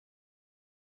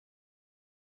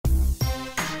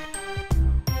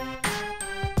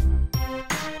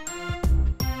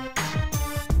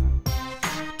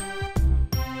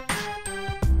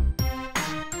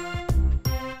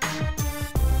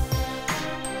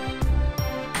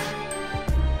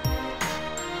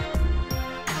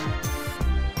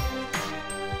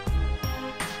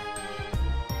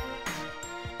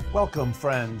Welcome,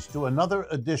 friends, to another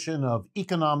edition of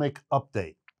Economic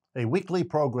Update, a weekly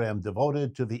program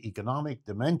devoted to the economic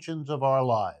dimensions of our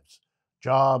lives,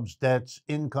 jobs, debts,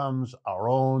 incomes, our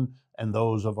own and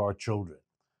those of our children.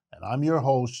 And I'm your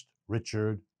host,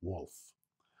 Richard Wolff.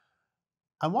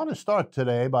 I want to start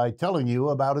today by telling you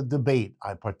about a debate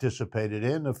I participated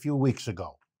in a few weeks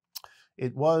ago.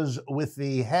 It was with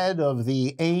the head of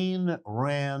the Ayn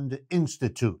Rand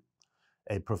Institute,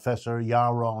 a Professor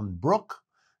Yaron Brook,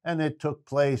 and it took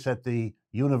place at the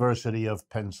University of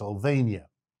Pennsylvania.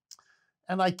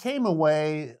 And I came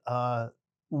away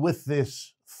with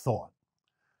this thought.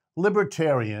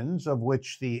 Libertarians, of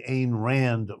which the Ayn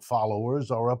Rand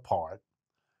followers are a part,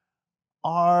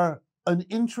 are an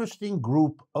interesting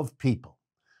group of people.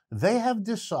 They have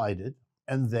decided,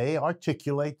 and they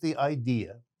articulate the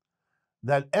idea,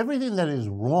 that everything that is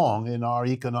wrong in our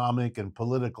economic and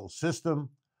political system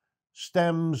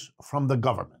stems from the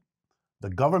government. The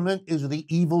government is the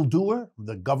evildoer.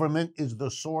 The government is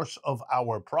the source of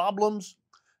our problems.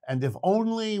 And if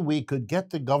only we could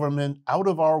get the government out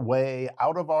of our way,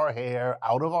 out of our hair,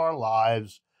 out of our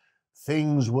lives,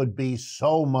 things would be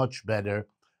so much better,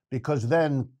 because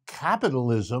then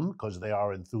capitalism, because they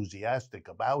are enthusiastic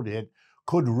about it,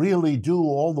 could really do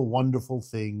all the wonderful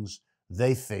things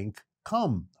they think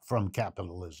come from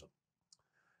capitalism.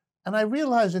 And I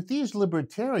realize that these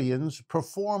libertarians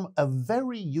perform a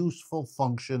very useful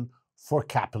function for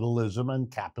capitalism and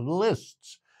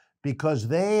capitalists, because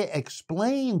they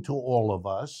explain to all of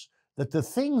us that the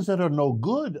things that are no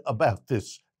good about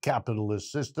this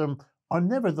capitalist system are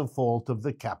never the fault of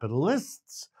the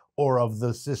capitalists or of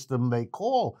the system they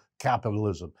call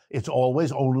capitalism. It's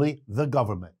always only the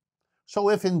government. So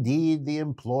if indeed the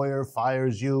employer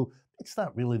fires you, it's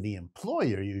not really the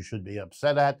employer you should be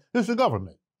upset at, it's the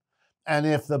government. And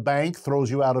if the bank throws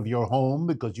you out of your home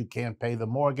because you can't pay the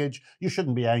mortgage, you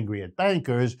shouldn't be angry at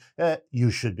bankers,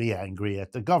 you should be angry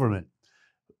at the government.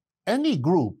 Any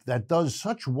group that does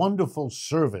such wonderful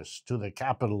service to the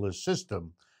capitalist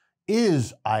system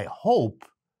is, I hope,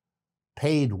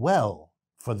 paid well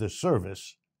for the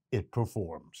service it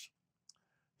performs.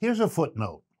 Here's a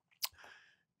footnote.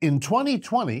 In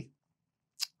 2020,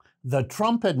 the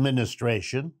Trump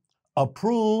administration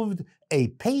approved a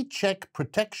Paycheck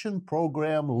Protection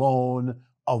Program loan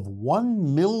of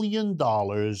 $1 million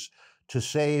to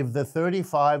save the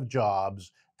 35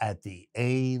 jobs at the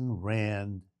Ayn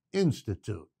Rand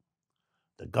Institute.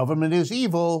 The government is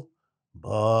evil,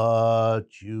 but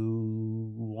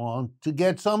you want to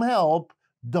get some help,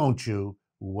 don't you,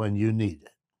 when you need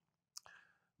it?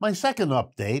 My second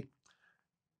update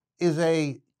is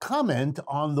a comment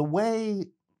on the way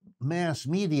mass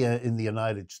media in the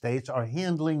United States are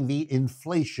handling the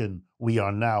inflation we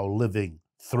are now living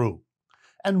through.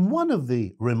 And one of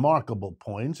the remarkable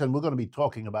points, and we're going to be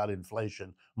talking about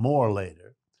inflation more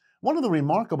later, one of the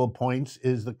remarkable points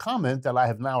is the comment that I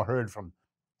have now heard from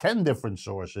 10 different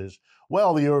sources,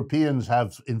 well, the Europeans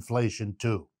have inflation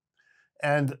too.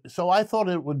 And so I thought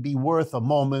it would be worth a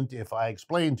moment if I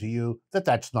explained to you that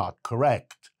that's not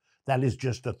correct. That is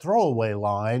just a throwaway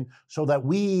line so that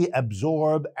we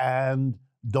absorb and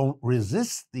don't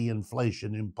resist the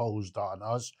inflation imposed on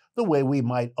us the way we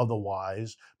might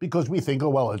otherwise, because we think, oh,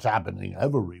 well, it's happening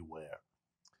everywhere.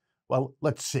 Well,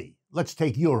 let's see. Let's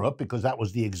take Europe, because that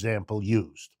was the example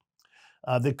used.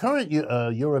 The current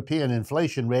European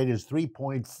inflation rate is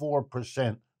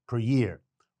 3.4% per year,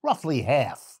 roughly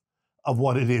half of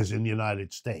what it is in the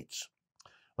United States.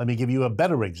 Let me give you a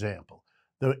better example.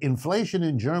 The inflation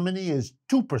in Germany is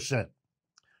 2%,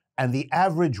 and the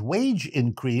average wage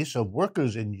increase of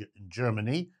workers in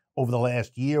Germany over the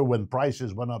last year, when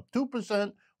prices went up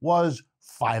 2%, was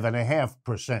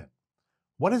 5.5%.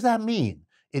 What does that mean?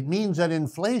 It means that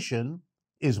inflation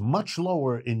is much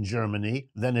lower in Germany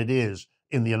than it is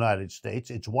in the United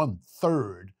States. It's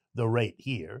 1/3 the rate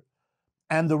here.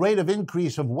 And the rate of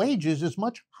increase of wages is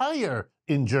much higher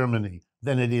in Germany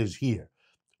than it is here,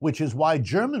 which is why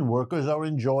German workers are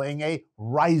enjoying a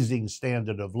rising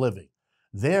standard of living.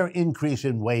 Their increase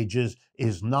in wages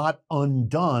is not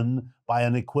undone by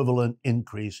an equivalent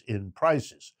increase in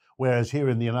prices, whereas here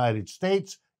in the United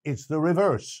States, it's the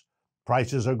reverse.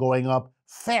 Prices are going up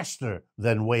faster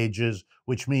than wages,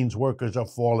 which means workers are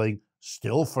falling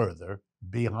still further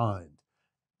behind.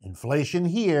 Inflation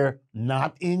here,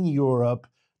 not in Europe.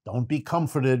 Don't be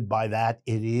comforted by that.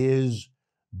 It is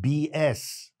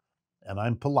BS. And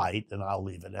I'm polite, and I'll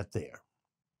leave it at there.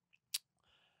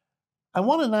 I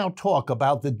want to now talk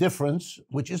about the difference,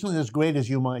 which isn't as great as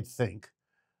you might think,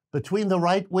 between the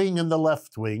right wing and the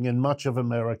left wing in much of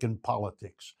American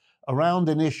politics, around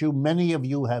an issue many of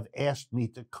you have asked me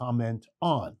to comment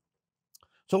on.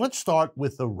 So let's start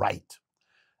with the right.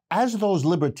 As those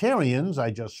libertarians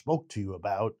I just spoke to you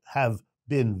about have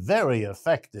been very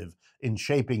effective in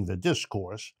shaping the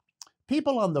discourse,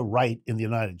 people on the right in the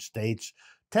United States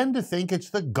tend to think it's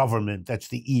the government that's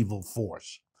the evil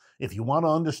force. If you want to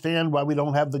understand why we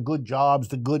don't have the good jobs,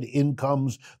 the good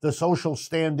incomes, the social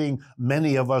standing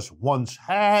many of us once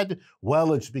had,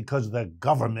 well, it's because the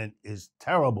government is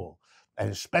terrible. And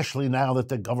especially now that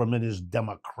the government is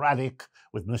democratic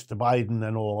with Mr. Biden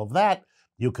and all of that,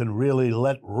 you can really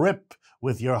let rip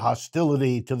with your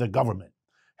hostility to the government.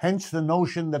 Hence the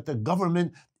notion that the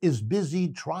government is busy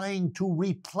trying to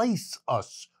replace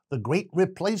us. The great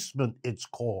replacement, it's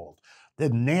called. The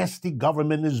nasty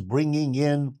government is bringing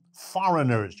in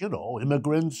foreigners,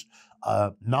 immigrants,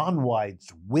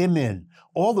 non-whites, women.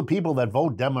 All the people that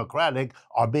vote Democratic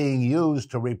are being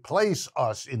used to replace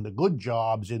us in the good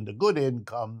jobs, in the good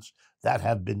incomes that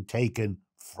have been taken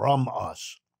from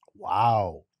us.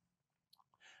 Wow.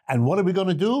 And what are we going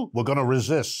to do? We're going to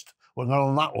resist. We're going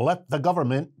to not let the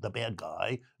government, the bad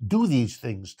guy, do these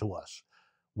things to us.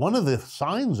 One of the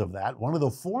signs of that, one of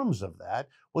the forms of that,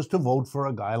 was to vote for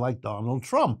a guy like Donald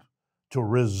Trump, to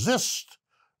resist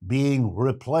being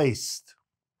replaced.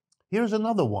 Here's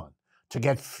another one, to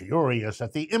get furious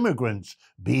at the immigrants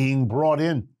being brought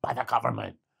in by the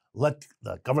government.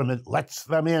 The government lets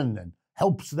them in and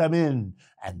helps them in,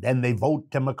 and then they vote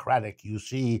Democratic, you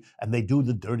see, and they do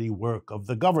the dirty work of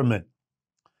the government.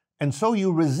 And so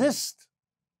you resist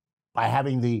by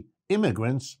having the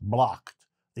immigrants blocked,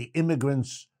 the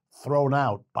immigrants thrown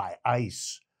out by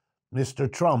ICE.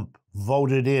 Mr. Trump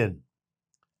voted in.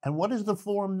 And what is the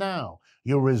form now?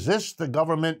 You resist the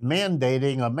government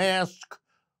mandating a mask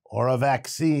or a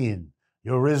vaccine.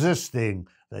 You're resisting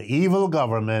the evil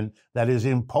government that is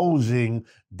imposing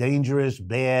dangerous,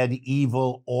 bad,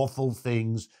 evil, awful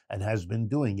things and has been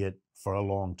doing it for a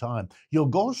long time. You'll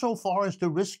go so far as to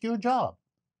risk your job,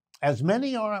 as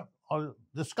many are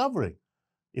discovering.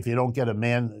 If you don't get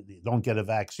a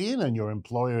vaccine and your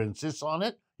employer insists on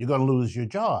it, you're going to lose your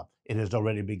job. It has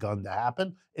already begun to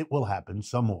happen. It will happen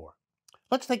some more.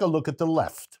 Let's take a look at the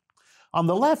left. On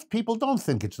the left, people don't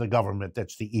think it's the government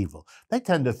that's the evil. They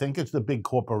tend to think it's the big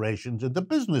corporations and the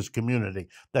business community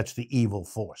that's the evil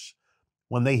force.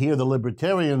 When they hear the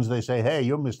libertarians, they say, hey,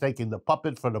 you're mistaking the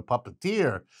puppet for the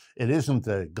puppeteer. It isn't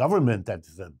the government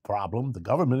that's the problem. The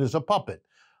government is a puppet.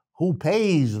 Who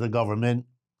pays the government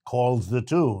calls the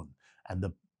tune. And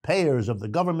the payers of the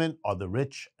government are the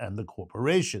rich and the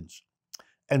corporations.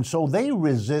 And so they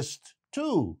resist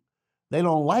too. They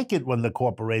don't like it when the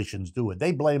corporations do it.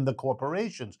 They blame the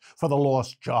corporations for the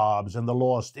lost jobs and the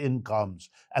lost incomes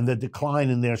and the decline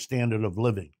in their standard of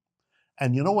living.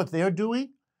 And you know what they're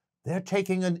doing? They're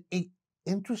taking an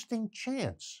interesting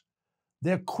chance.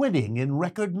 They're quitting in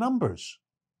record numbers.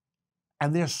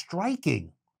 And they're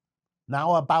striking.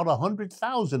 Now about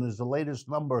 100,000 is the latest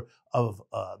number of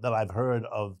that I've heard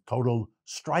of total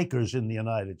strikers in the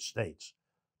United States.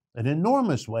 An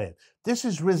enormous wave. This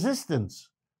is resistance,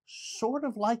 sort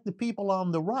of like the people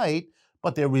on the right,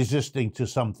 but they're resisting to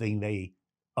something they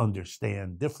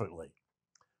understand differently.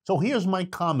 So here's my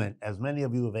comment, as many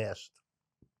of you have asked.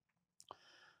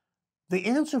 The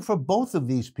answer for both of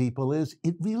these people is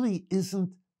it really isn't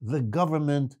the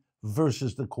government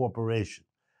versus the corporation.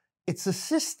 It's a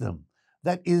system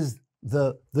that is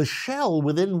the shell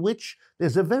within which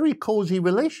there's a very cozy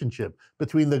relationship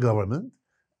between the government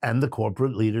and the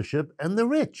corporate leadership and the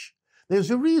rich.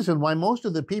 There's a reason why most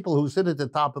of the people who sit at the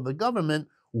top of the government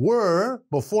were,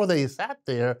 before they sat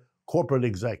there, corporate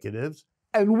executives,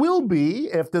 and will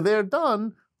be, after they're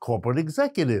done, corporate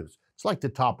executives. It's like the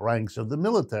top ranks of the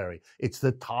military. It's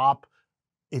a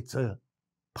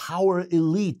power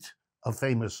elite, a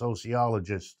famous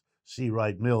sociologist, C.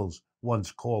 Wright Mills,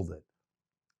 once called it.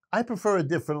 I prefer a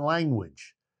different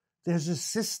language. There's a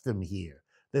system here.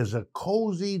 There's a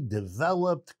cozy,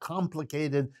 developed,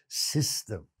 complicated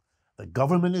system. The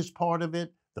government is part of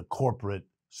it. The corporate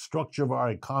structure of our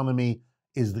economy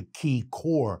is the key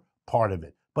core part of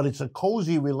it. But it's a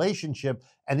cozy relationship.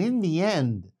 And in the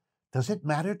end, does it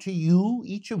matter to you,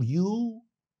 each of you,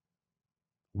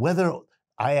 whether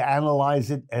I analyze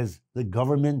it as the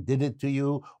government did it to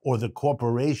you or the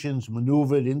corporations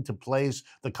maneuvered into place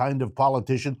the kind of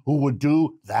politician who would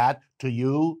do that to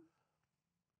you?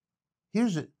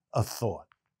 Here's a thought.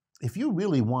 If you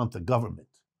really want the government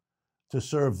to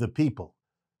serve the people,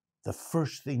 the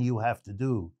first thing you have to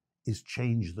do is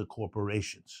change the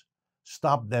corporations.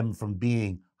 Stop them from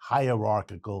being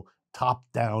hierarchical,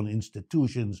 top-down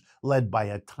institutions led by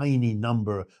a tiny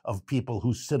number of people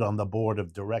who sit on the board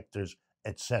of directors,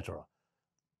 etc.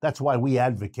 That's why we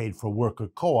advocate for worker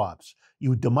co-ops.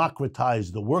 You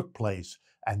democratize the workplace,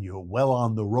 and you're well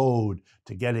on the road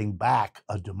to getting back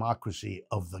a democracy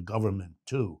of the government,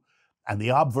 too. And the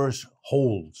obverse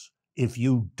holds. If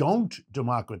you don't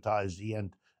democratize the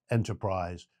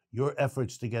enterprise, your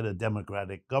efforts to get a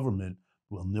democratic government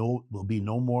will be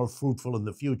no more fruitful in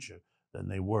the future than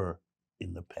they were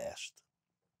in the past.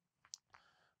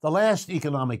 The last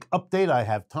economic update I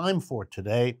have time for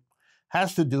today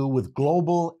has to do with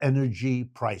global energy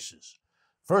prices.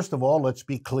 First of all, let's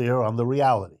be clear on the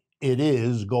reality. It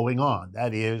is going on.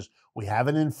 That is, we have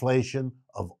an inflation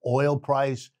of oil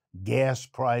price, gas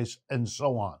price, and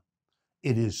so on.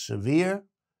 It is severe,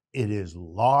 it is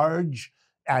large,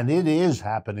 and it is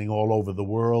happening all over the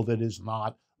world. It is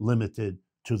not limited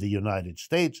to the United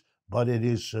States, but it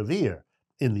is severe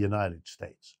in the United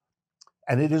States.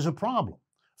 And it is a problem.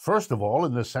 First of all,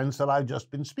 in the sense that I've just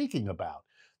been speaking about.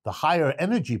 The higher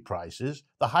energy prices,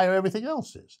 the higher everything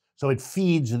else is. So it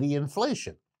feeds the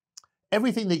inflation.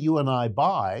 Everything that you and I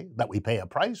buy, that we pay a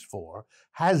price for,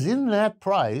 has in that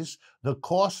price the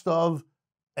cost of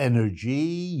energy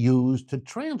used to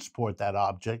transport that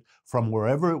object from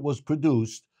wherever it was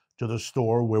produced to the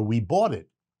store where we bought it.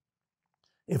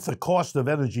 If the cost of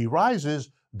energy rises,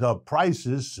 the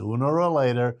prices sooner or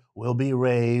later will be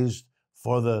raised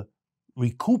for the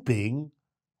recouping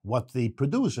what the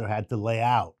producer had to lay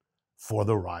out for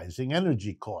the rising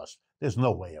energy cost. There's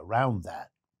no way around that.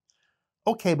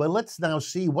 Okay, but let's now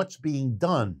see what's being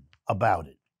done about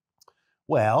it.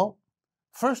 Well,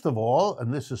 first of all,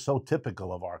 and this is so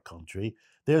typical of our country,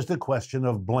 there's the question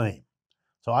of blame.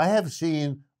 So I have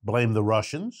seen blame the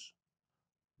Russians.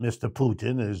 Mr.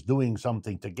 Putin is doing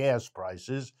something to gas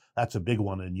prices. That's a big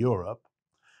one in Europe.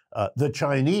 The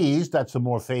Chinese, that's a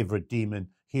more favorite demon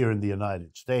here in the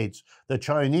United States. The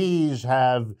Chinese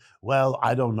have, well,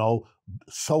 I don't know,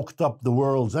 soaked up the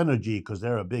world's energy because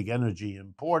they're a big energy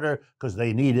importer, because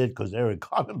they need it, because their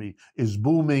economy is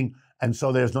booming, and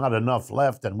so there's not enough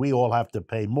left, and we all have to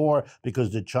pay more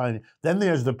because the China. Then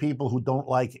there's the people who don't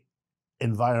like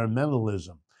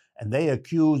environmentalism, and they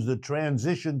accuse the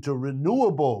transition to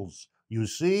renewables. You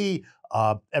see,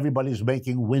 everybody's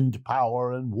making wind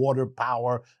power and water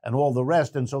power and all the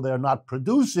rest, and so they're not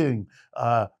producing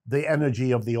the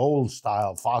energy of the old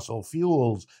style, fossil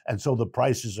fuels, and so the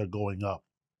prices are going up.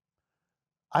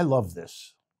 I love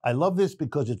this. I love this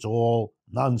because it's all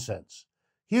nonsense.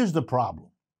 Here's the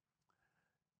problem.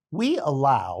 We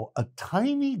allow a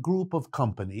tiny group of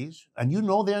companies, and you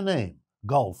know their name,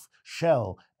 Gulf,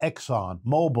 Shell, Exxon,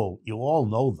 Mobil, you all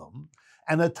know them,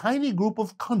 and a tiny group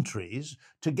of countries,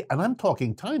 and I'm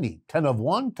talking tiny, 10 of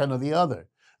one, 10 of the other,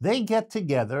 they get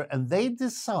together and they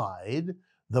decide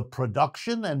the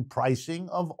production and pricing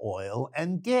of oil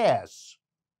and gas.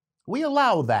 We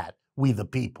allow that, we the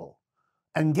people.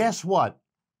 And guess what?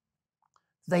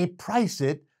 They price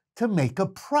it to make a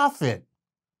profit.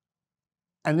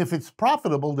 And if it's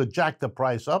profitable to jack the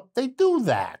price up, they do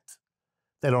that.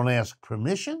 They don't ask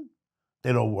permission.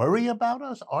 They don't worry about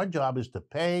us. Our job is to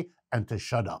pay and to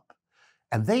shut up.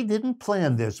 And they didn't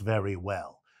plan this very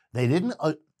well. They didn't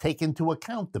take into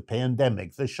account the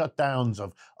pandemic, the shutdowns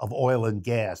of oil and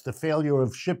gas, the failure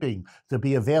of shipping to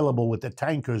be available with the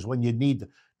tankers when you need them.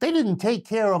 They didn't take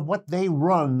care of what they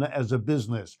run as a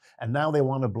business. And now they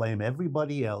want to blame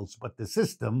everybody else but the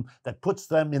system that puts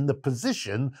them in the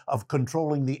position of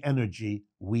controlling the energy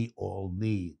we all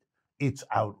need. It's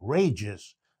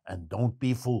outrageous, and don't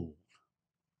be fooled.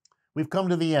 We've come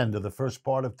to the end of the first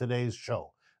part of today's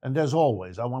show. And as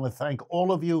always, I want to thank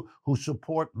all of you whose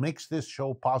support makes this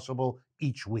show possible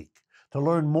each week. To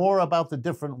learn more about the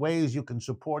different ways you can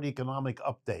support Economic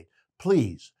Update,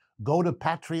 please go to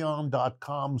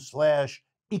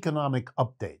patreon.com/economic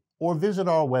update or visit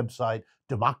our website,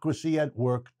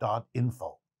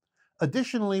 democracyatwork.info.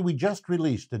 Additionally, we just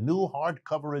released a new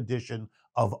hardcover edition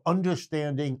of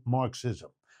Understanding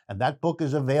Marxism. And that book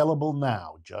is available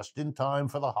now, just in time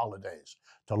for the holidays.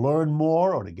 To learn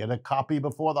more or to get a copy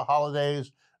before the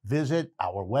holidays, visit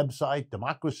our website,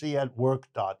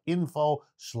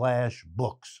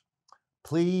 democracyatwork.info/books.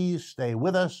 Please stay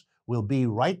with us. We'll be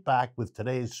right back with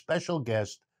today's special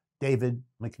guest, David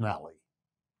McNally.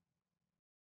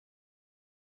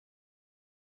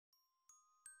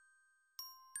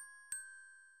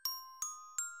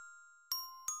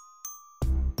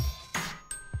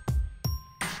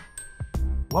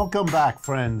 Welcome back,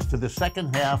 friends, to the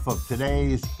second half of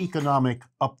today's Economic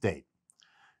Update.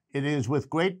 It is with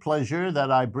great pleasure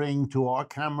that I bring to our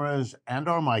cameras and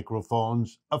our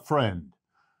microphones a friend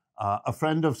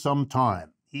of some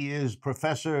time. He is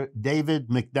Professor David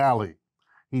McNally.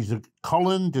 He's a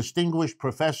Cullen Distinguished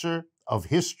Professor of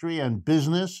History and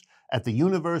Business at the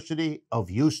University of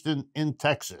Houston in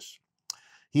Texas.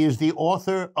 He is the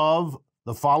author of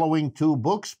the following two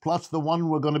books, plus the one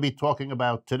we're going to be talking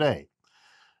about today.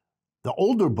 The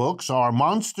older books are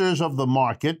Monsters of the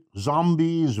Market,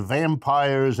 Zombies,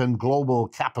 Vampires, and Global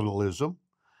Capitalism,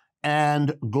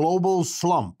 and Global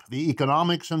Slump, The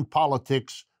Economics and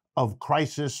Politics of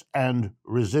Crisis and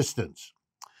Resistance.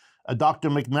 Dr.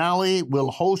 McNally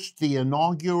will host the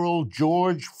inaugural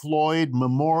George Floyd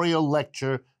Memorial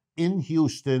Lecture in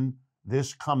Houston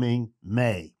this coming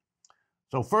May.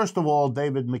 So first of all,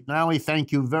 David McNally,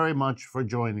 thank you very much for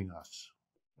joining us.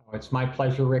 It's my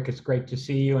pleasure, Rick. It's great to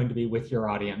see you and to be with your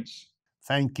audience.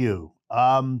 Thank you.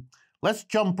 Let's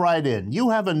jump right in. You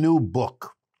have a new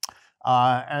book,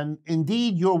 and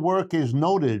indeed your work is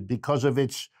noted because of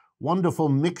its wonderful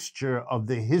mixture of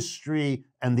the history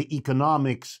and the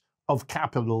economics of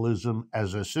capitalism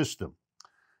as a system.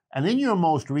 And in your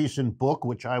most recent book,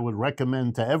 which I would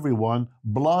recommend to everyone,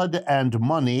 Blood and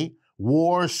Money,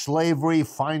 War, Slavery,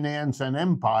 Finance, and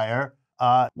Empire,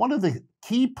 one of the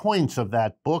key points of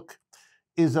that book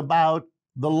is about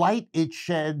the light it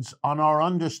sheds on our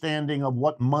understanding of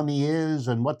what money is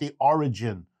and what the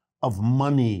origin of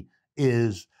money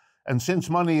is. And since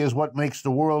money is what makes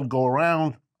the world go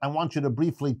around, I want you to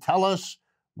briefly tell us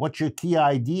what your key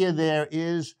idea there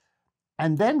is,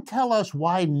 and then tell us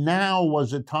why now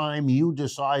was a time you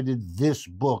decided this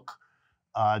book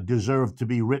deserved to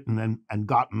be written and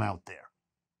gotten out there.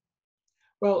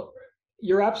 Well,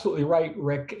 you're absolutely right,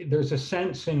 Rick. There's a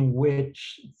sense in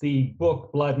which the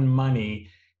book Blood and Money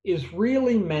is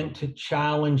really meant to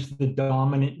challenge the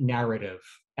dominant narrative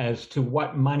as to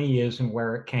what money is and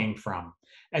where it came from.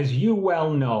 As you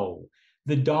well know,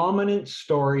 the dominant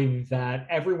story that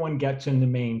everyone gets in the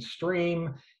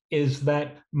mainstream is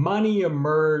that money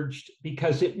emerged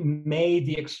because it made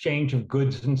the exchange of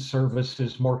goods and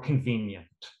services more convenient.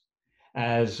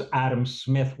 As Adam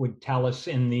Smith would tell us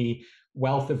in The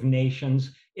Wealth of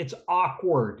Nations, it's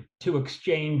awkward to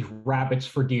exchange rabbits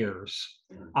for deers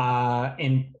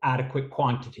in adequate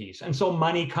quantities. And so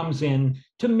money comes in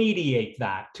to mediate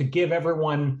that, to give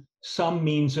everyone some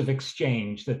means of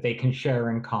exchange that they can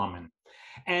share in common.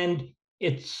 And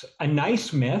it's a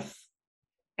nice myth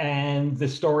and the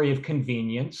story of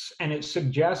convenience, and it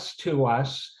suggests to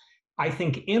us, I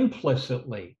think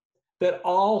implicitly, that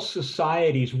all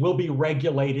societies will be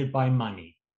regulated by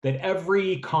money, that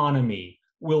every economy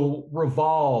will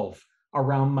revolve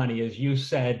around money. As you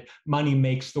said, money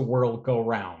makes the world go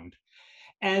round.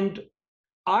 And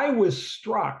I was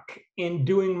struck in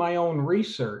doing my own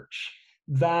research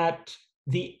that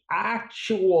the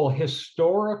actual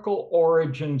historical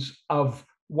origins of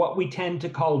what we tend to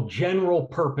call general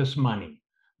purpose money,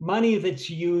 money that's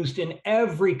used in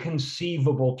every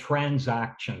conceivable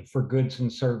transaction for goods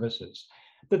and services,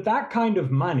 that kind of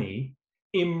money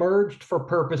emerged for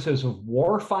purposes of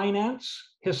war finance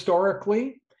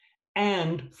historically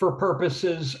and for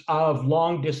purposes of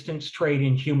long distance trade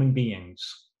in human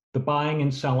beings, the buying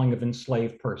and selling of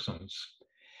enslaved persons.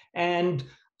 And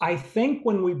I think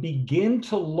when we begin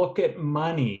to look at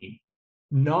money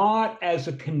not as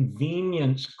a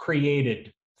convenience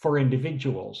created for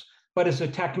individuals, but as a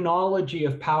technology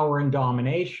of power and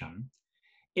domination,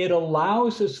 it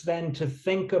allows us then to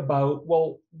think about,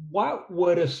 well, what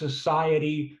would a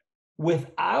society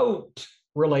without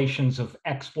relations of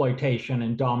exploitation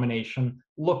and domination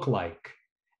look like?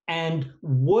 And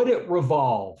would it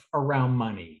revolve around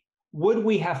money? Would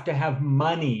we have to have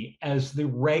money as the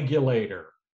regulator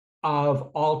of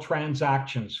all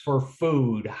transactions for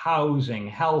food, housing,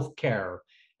 healthcare,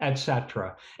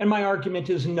 etc.? And my argument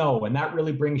is no, and that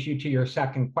really brings you to your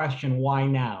second question, why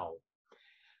now?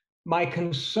 My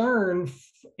concern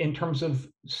in terms of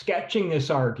sketching this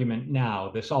argument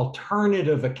now, this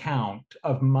alternative account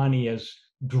of money as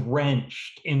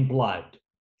drenched in blood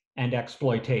and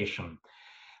exploitation,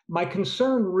 my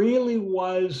concern really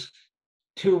was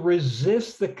to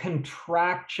resist the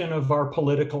contraction of our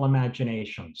political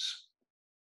imaginations.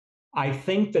 I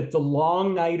think that the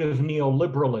long night of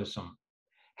neoliberalism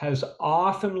has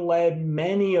often led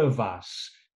many of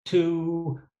us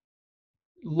to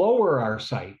lower our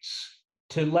sights,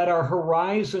 to let our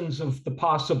horizons of the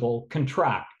possible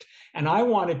contract. And I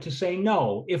wanted to say,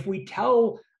 no, if we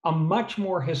tell a much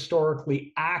more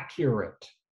historically accurate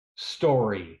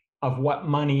story of what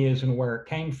money is and where it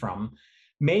came from,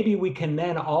 maybe we can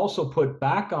then also put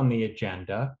back on the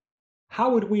agenda,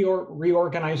 how would we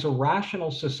reorganize a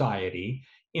rational society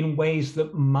in ways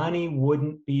that money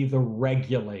wouldn't be the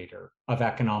regulator of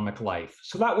economic life?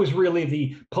 So that was really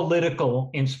the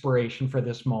political inspiration for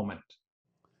this moment.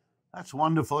 That's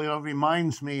wonderful. It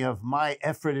reminds me of my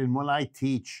effort in when I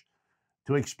teach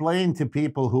to explain to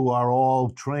people who are all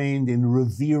trained in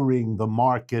revering the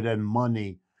market and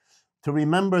money to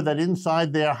remember that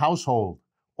inside their household,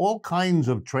 all kinds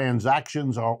of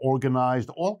transactions are organized,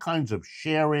 all kinds of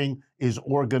sharing is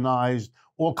organized,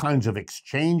 all kinds of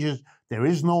exchanges. There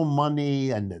is no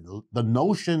money, and the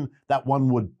notion that one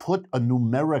would put a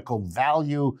numerical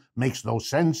value makes no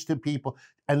sense to people.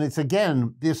 And it's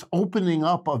again this opening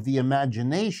up of the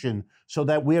imagination so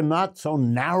that we're not so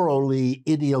narrowly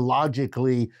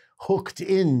ideologically hooked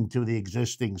into the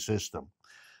existing system.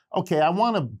 Okay, I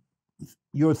want to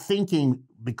your thinking,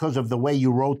 because of the way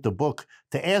you wrote the book,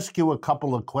 to ask you a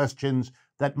couple of questions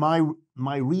that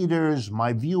my readers,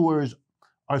 my viewers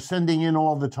are sending in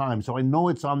all the time. So I know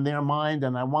it's on their mind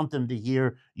and I want them to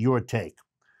hear your take.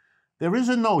 There is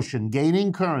a notion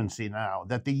gaining currency now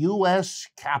that the US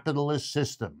capitalist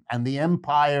system and the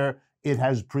empire it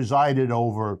has presided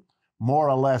over more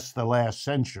or less the last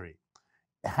century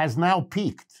has now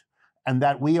peaked, and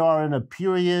that we are in a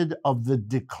period of the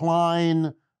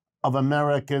decline of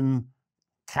American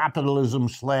capitalism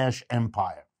slash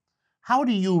empire. How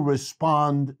do you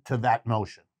respond to that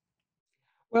notion?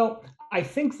 Well, I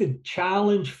think the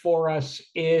challenge for us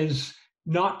is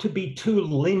not to be too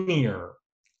linear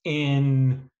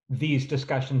in these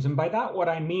discussions. And by that, what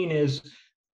I mean is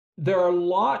there are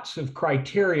lots of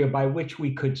criteria by which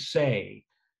we could say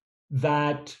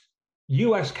that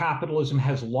US capitalism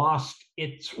has lost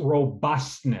its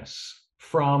robustness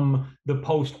from the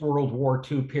post World War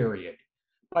II period.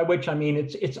 By which I mean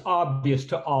it's obvious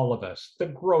to all of us. The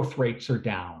growth rates are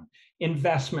down,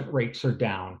 investment rates are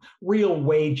down, real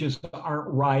wages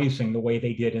aren't rising the way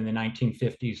they did in the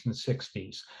 1950s and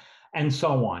 60s, and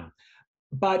so on.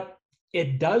 But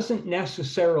it doesn't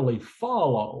necessarily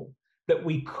follow that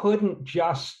we couldn't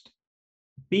just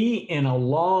be in a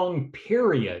long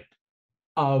period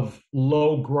of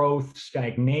low growth,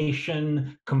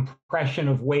 stagnation, compression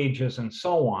of wages, and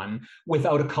so on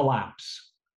without a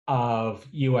collapse of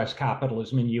US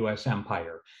capitalism and US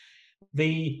empire.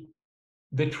 The,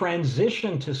 the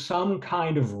transition to some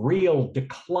kind of real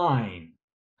decline,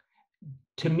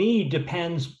 to me,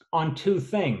 depends on two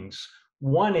things.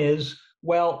 One is,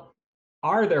 well,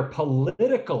 are there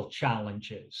political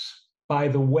challenges by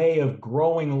the way of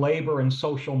growing labor and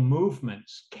social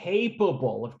movements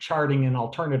capable of charting an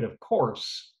alternative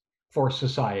course for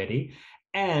society?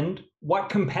 And what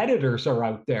competitors are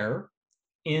out there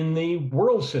in the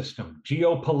world system,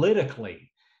 geopolitically,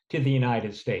 to the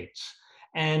United States?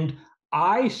 And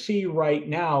I see right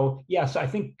now, yes, I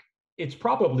think it's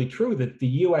probably true that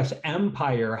the US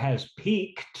empire has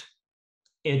peaked.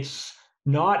 It's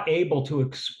not able to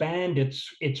expand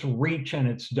its reach and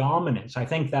its dominance. I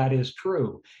think that is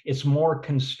true. It's more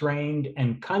constrained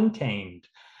and contained.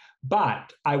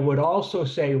 But I would also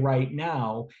say right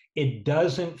now, it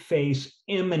doesn't face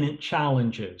imminent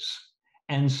challenges.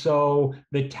 And so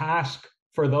the task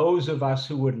for those of us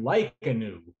who would like a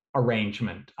new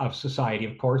arrangement of society,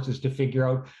 of course, is to figure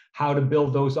out how to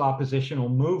build those oppositional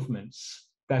movements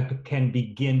that can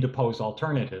begin to pose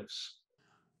alternatives.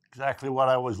 Exactly what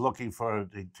I was looking for,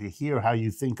 to hear how you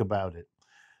think about it.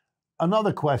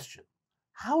 Another question.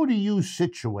 How do you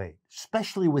situate,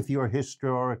 especially with your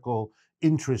historical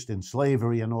interest in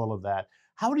slavery and all of that,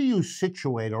 how do you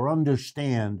situate or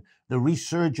understand the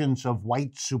resurgence of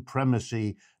white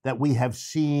supremacy that we have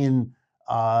seen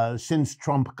since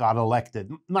Trump got elected?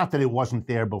 Not that it wasn't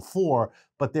there before,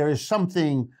 but there is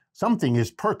something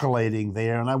is percolating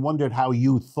there, and I wondered how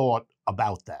you thought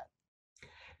about that.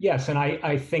 Yes, and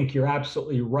I think you're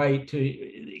absolutely right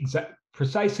to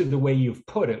precisely the way you've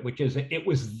put it, which is it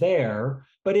was there,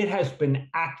 but it has been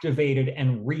activated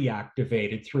and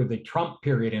reactivated through the Trump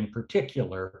period in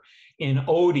particular in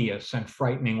odious and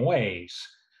frightening ways.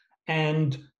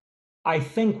 And I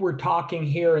think we're talking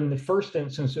here in the first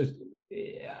instance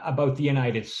about the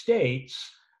United States.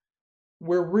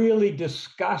 We're really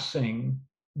discussing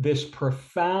this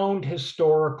profound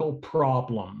historical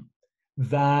problem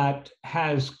that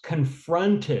has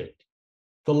confronted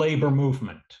the labor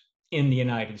movement in the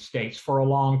United States for a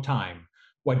long time,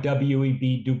 what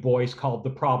W.E.B. Du Bois called the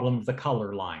problem of the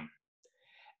color line.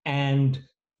 And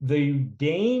the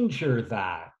danger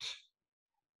that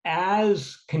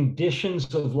as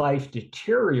conditions of life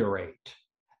deteriorate,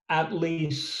 at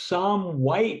least some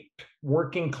white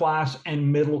working class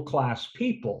and middle class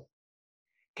people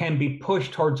can be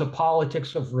pushed towards a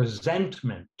politics of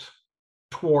resentment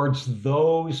towards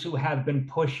those who have been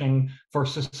pushing for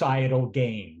societal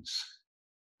gains,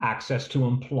 access to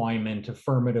employment,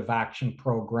 affirmative action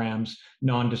programs,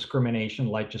 non-discrimination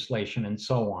legislation, and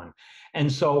so on.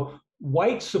 And so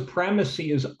white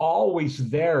supremacy is always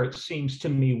there, it seems to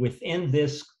me, within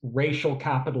this racial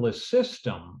capitalist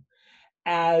system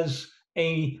as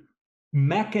a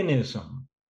mechanism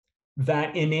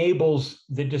that enables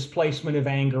the displacement of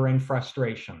anger and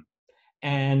frustration.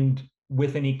 And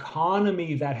with an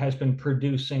economy that has been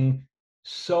producing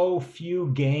so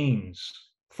few gains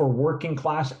for working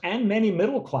class and many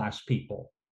middle class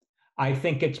people, I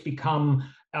think it's become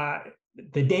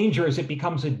the danger is it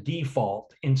becomes a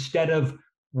default. Instead of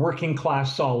working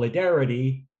class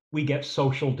solidarity, we get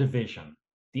social division,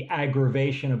 the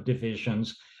aggravation of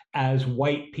divisions as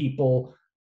white people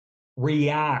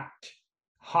react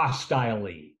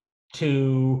hostilely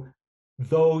to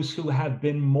those who have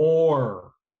been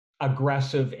more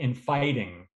aggressive in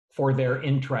fighting for their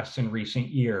interests in recent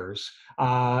years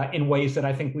in ways that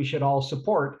I think we should all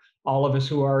support, all of us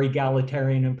who are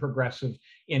egalitarian and progressive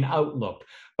in outlook.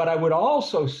 But I would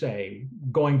also say,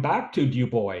 going back to Du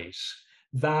Bois,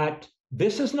 that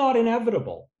this is not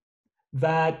inevitable,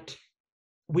 that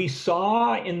we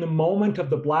saw in the moment of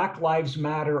the Black Lives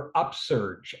Matter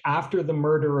upsurge after the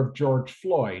murder of George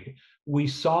Floyd, we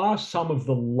saw some of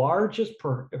the largest,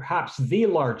 perhaps the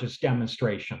largest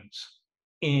demonstrations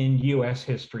in US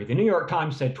history. The New York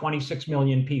Times said 26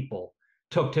 million people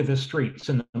took to the streets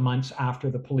in the months after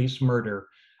the police murder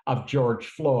of George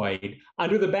Floyd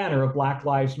under the banner of Black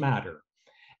Lives Matter.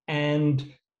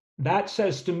 And that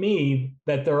says to me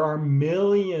that there are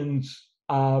millions,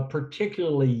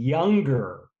 particularly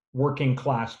younger working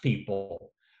class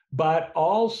people, but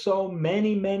also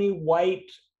many, many white,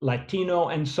 Latino,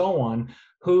 and so on,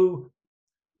 who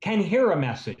can hear a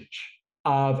message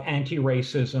of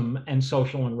anti-racism and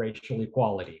social and racial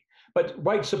equality. But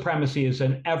white supremacy is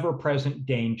an ever-present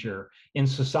danger in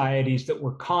societies that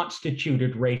were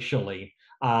constituted racially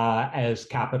as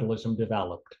capitalism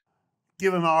developed.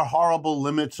 Given our horrible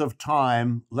limits of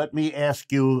time, let me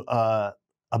ask you a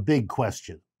big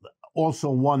question. Also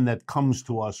one that comes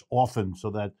to us often so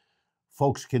that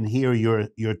folks can hear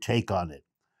your take on it.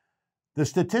 The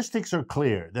statistics are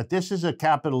clear that this is a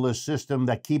capitalist system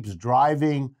that keeps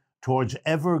driving towards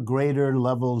ever greater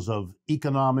levels of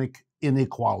economic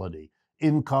inequality,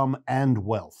 income and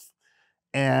wealth.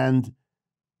 And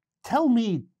tell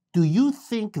me, do you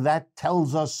think that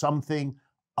tells us something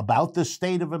about the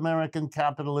state of American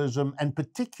capitalism and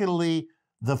particularly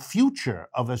the future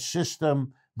of a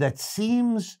system that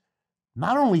seems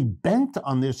not only bent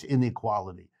on this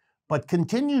inequality, but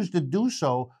continues to do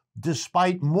so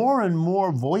despite more and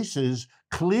more voices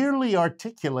clearly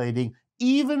articulating,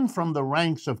 even from the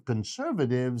ranks of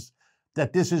conservatives,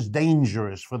 that this is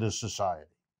dangerous for the society?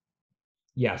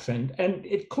 Yes, and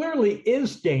it clearly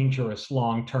is dangerous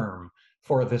long term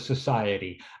for the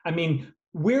society. I mean,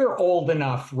 we're old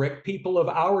enough, Rick, people of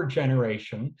our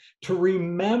generation, to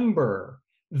remember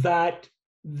that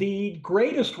the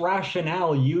greatest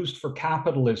rationale used for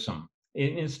capitalism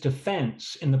in its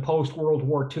defense in the post-World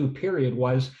War II period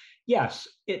was, yes,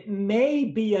 it may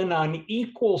be an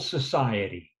unequal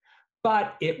society,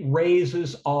 but it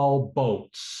raises all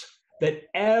boats, that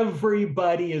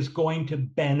everybody is going to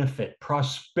benefit.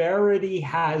 Prosperity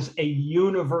has a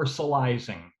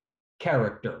universalizing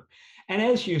character. And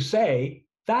as you say,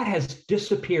 that has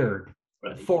disappeared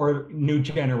for new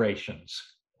generations.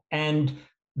 And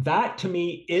that to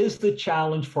me is the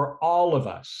challenge for all of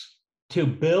us, to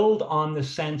build on the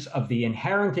sense of the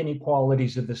inherent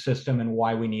inequalities of the system and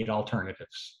why we need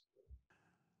alternatives.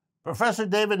 Professor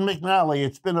David McNally,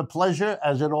 it's been a pleasure,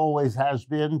 as it always has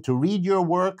been, to read your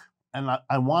work. And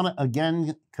I want to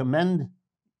again commend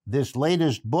this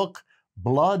latest book,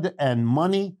 Blood and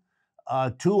Money,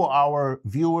 to our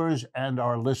viewers and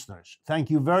our listeners. Thank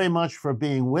you very much for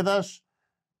being with us.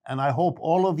 And I hope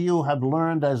all of you have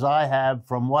learned, as I have,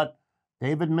 from what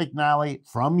David McNally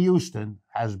from Houston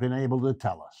has been able to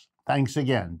tell us. Thanks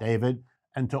again, David.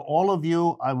 And to all of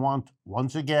you, I want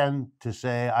once again to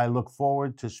say I look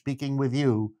forward to speaking with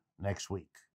you next week.